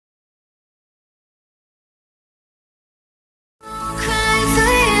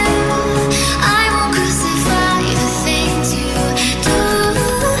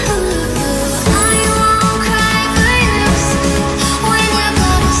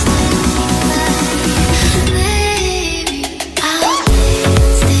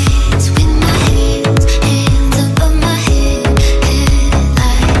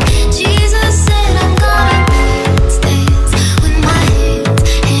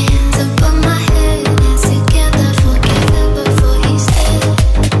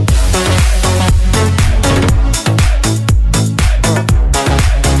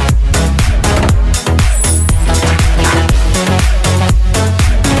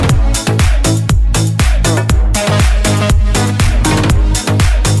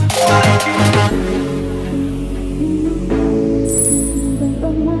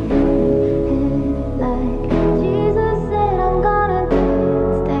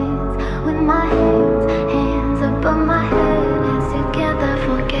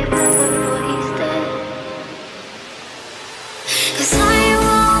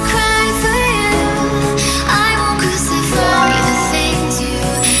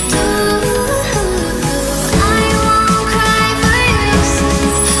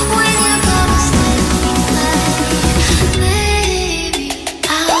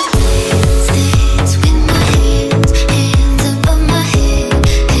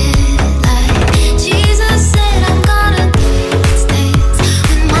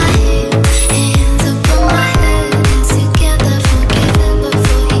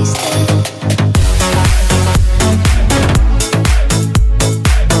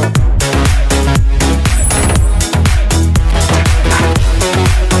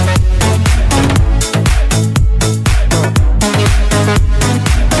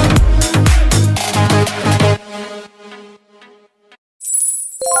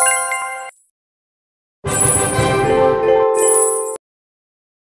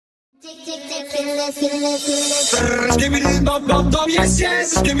Skibbidi dum dum dum, yes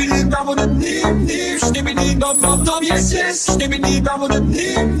yes. Skibbidi dum dum dim dim. Skibbidi dum dum dum, yes yes. Skibbidi dum dum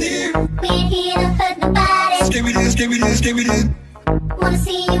dim dim. We're here to hurt nobody. Skibbidi skibbidi skibbidi. Wanna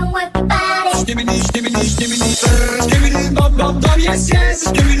see you work your body. Skibbidi skibbidi skibbidi. Skibbidi dum dum dum, yes yes.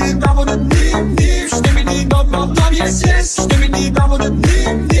 Skibbidi dum dum dim dim. Skibbidi dum dum dum, yes yes. Skibbidi dum dum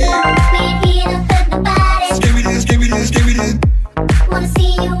dim dim. We're here to hurt nobody. Skibbidi skibbidi skibbidi. Wanna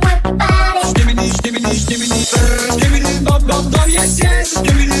see you work your body. Skibbidi skibbidi skibbidi. Skibbidi dum dum dum, yes yes.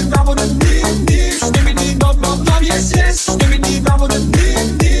 Skibbidi dum dum dim dim. Skibbidi dum dum dum, yes yes. Skibbidi dum dum dim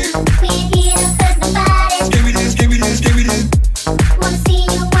dim. We're here to hurt nobody. Skibbidi skibbidi skibbidi. Wanna see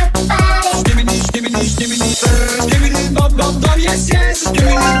you work your body. Skibbidi skibbidi skibbidi. Skibbidi dum dum dum, yes yes.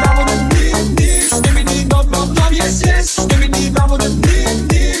 Skibbidi dum dum dim dim. Skibbidi dum dum dum, yes yes. Skibbidi dum dum dim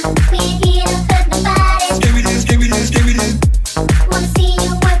dim. We're here to hurt nobody. Skibbidi skibbidi skibbidi. Wanna see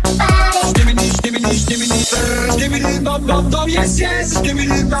you work your body. Skibbidi skibbidi skibbidi. Skibbidi dum dum dum, yes yes.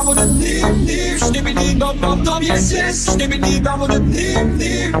 Skibbidi dum dum dim dim. Skibbidi dum dum dum, yes yes. Skibbidi dum dum dim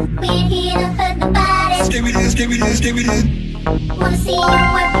dim. We're here to hurt nobody. Skibbidi skibbidi skibbidi. Wanna see you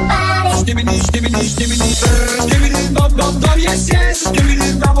work your body. Skibbidi skibbidi skibbidi. Skibbidi dum dum dum, yes yes. Skibbidi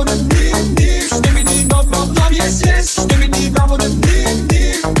dum dum dim dim. Skibbidi dum dum dum, yes yes. Skibbidi dum dum dim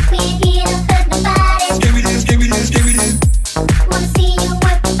dim. We're here to hurt nobody. Skibbidi skibbidi skibbidi. Wanna see you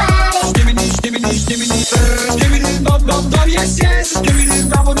work your body. Skibbidi skibbidi skibbidi. Skibbidi dum dum dum, yes yes. Skibbidi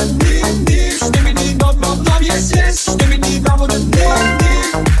dum dum dim dim. Skibbidi dum dum dum, yes yes. Skibbidi dum dum dim dim.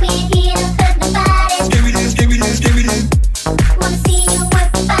 We're here to hurt nobody. Skibbidi skibbidi skibbidi. Wanna see you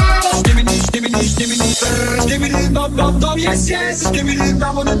work your body. Skibbidi skibbidi skibbidi. Skibbidi dum dum dum, yes yes. Skibbidi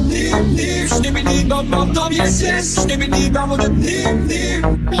dum dum dim dim. Skibbidi dum dum dum, yes yes. Skibbidi dum dum dim dim.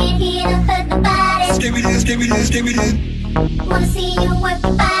 We're here to hurt nobody. Skibbidi skibbidi skibbidi. Wanna see you work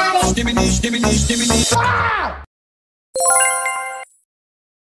your body. Skibbidi skibbidi skibbidi. Ah!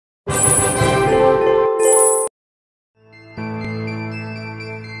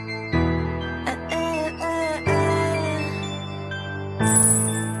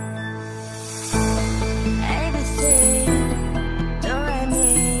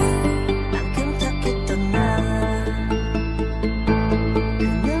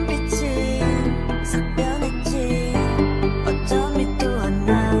 어쩜 또 안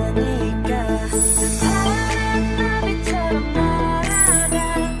나니까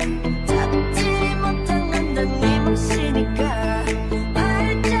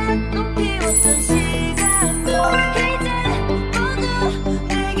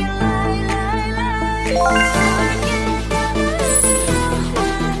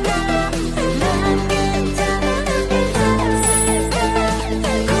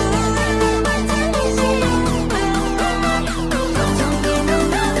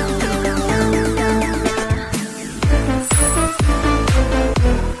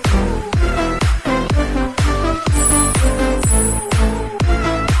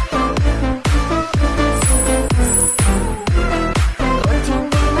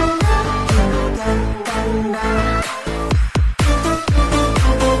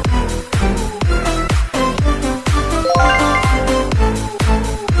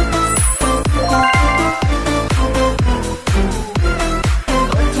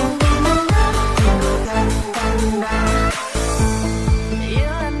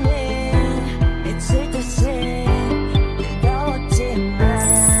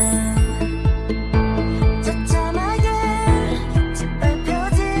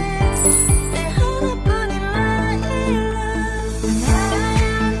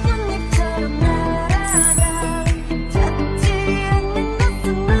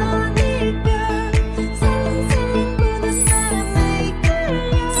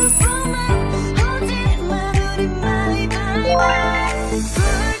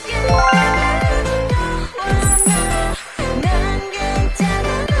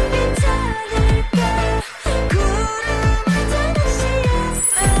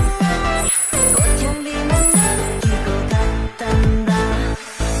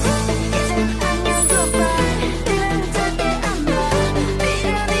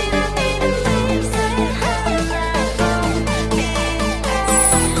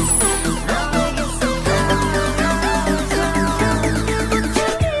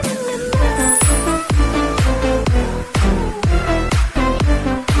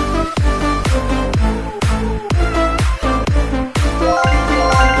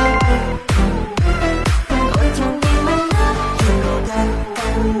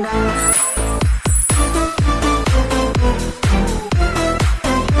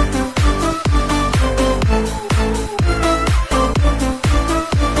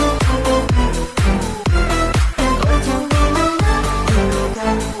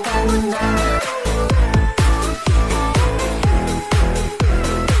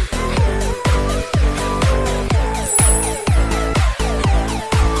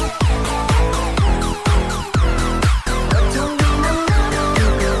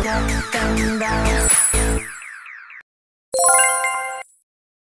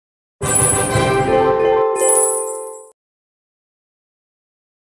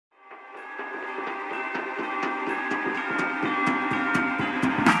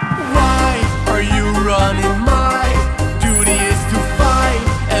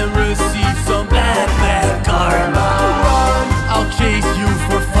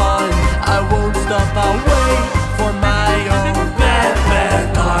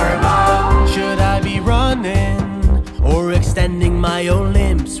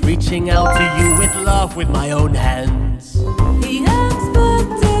reaching out to you with love with my own hands. He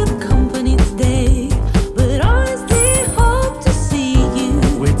expected company today, but I still hope to see you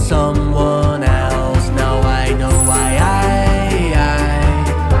with someone else. Now I know why I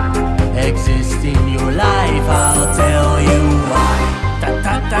exist in your life. I'll tell you why.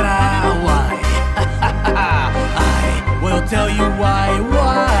 Why? I will tell you why.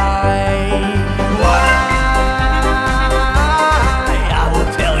 I will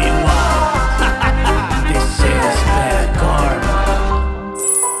tell you why. This is bad karma.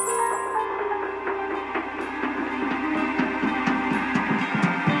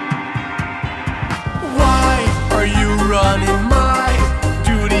 Why are you running? My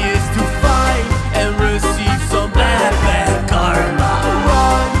duty is to fight and receive some bad karma.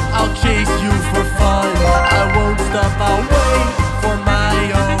 Run, I'll chase you for fun. I won't stop, I'll wait for my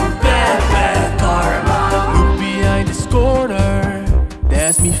own bad karma. Look behind this corner,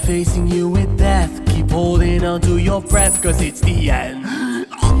 there's me facing you with death. Keep holding on to your breath, cause it's the end.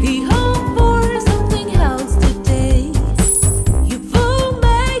 He hoped for something else today. You will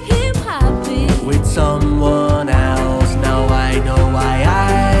make him happy with some